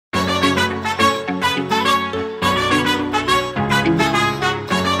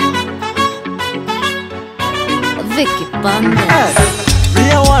Vicky Bandes. Me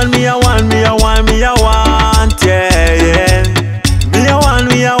a want, yeah, yeah. Me a want.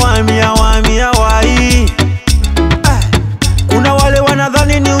 Kuna wale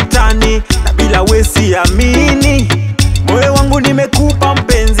wanadhani ni utani, na bila wewe siamini. Moyo wangu nimekupa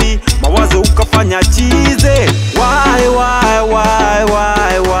mpenzi, mawazo ukafanya chize. Why?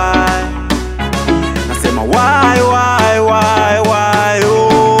 Nasema why,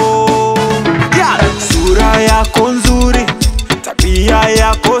 oh. Yeah. Sura yako nzuri, tabia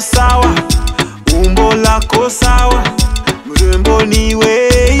yako sawa, umbo lako sawa, mrembo ni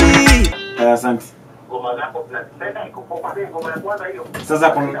wewe. Asante. Sasa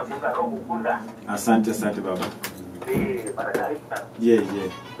kuna asante baba. Yeah.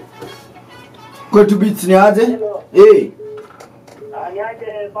 KWETU beats ni aje?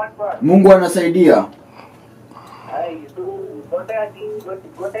 Mungu anasaidia.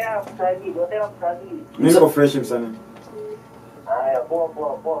 Niko fresh sana.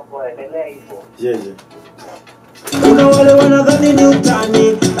 Yeah. Kuna wale wanadhani ni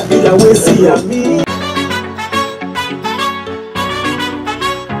utani, bila wewe siamini.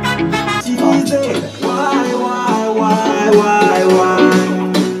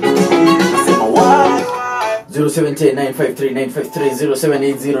 Why? 0710953953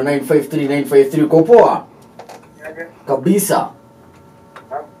 0780953953 uko poa? Kabisa.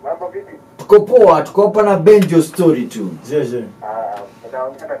 Tuko poa, tuko hapa na Benjo story tu. Yeah.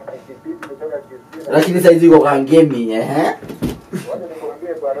 Lakini saizi uko kwa ngemi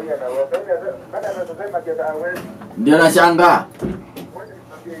Ndio nashangaa.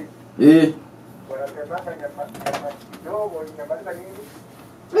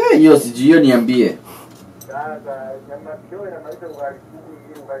 Hiyo sijui, hiyo niambie.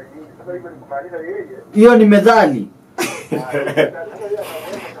 Hiyo ni methali.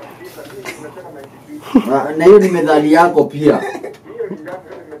 Na hiyo ni methali yako pia.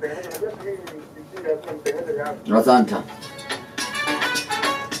 Asante.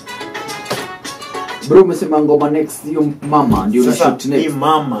 Bro, umesema ngoma next hiyo mama ndio na shoot next. Ni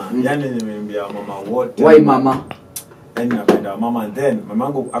mama, yani nimeambia mama wote. Why mama? Yani napenda mama, and then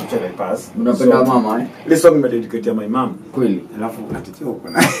mamangu actually pass. Unapenda mama Ile song nimededicate ya my mom. Kweli. Alafu atitio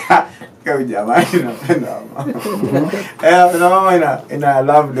kuna kwa jamaa napenda mama. Na mama ina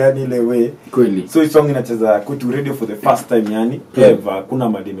love yani ile way. Kweli. So hii song inacheza KWETU radio for the first time yani ever. Kuna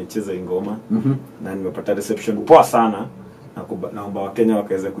madi imecheza ngoma na nimepata reception poa sana. Naomba Wakenya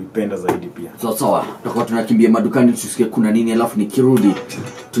wakaweze kuipenda zaidi pia. Sawa. Tutakuwa tunakimbia madukani tusikie kuna nini, alafu nikirudi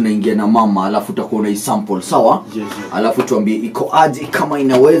tunaingia na mama, alafu utakuwa una sample, sawa? Yeah. Alafu tuambie iko aje, kama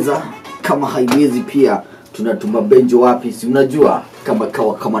inaweza, kama haiwezi pia tunatuma Benjo wapi, si unajua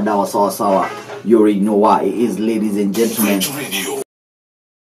kama dawa sawa. You already know why it is, ladies and gentlemen.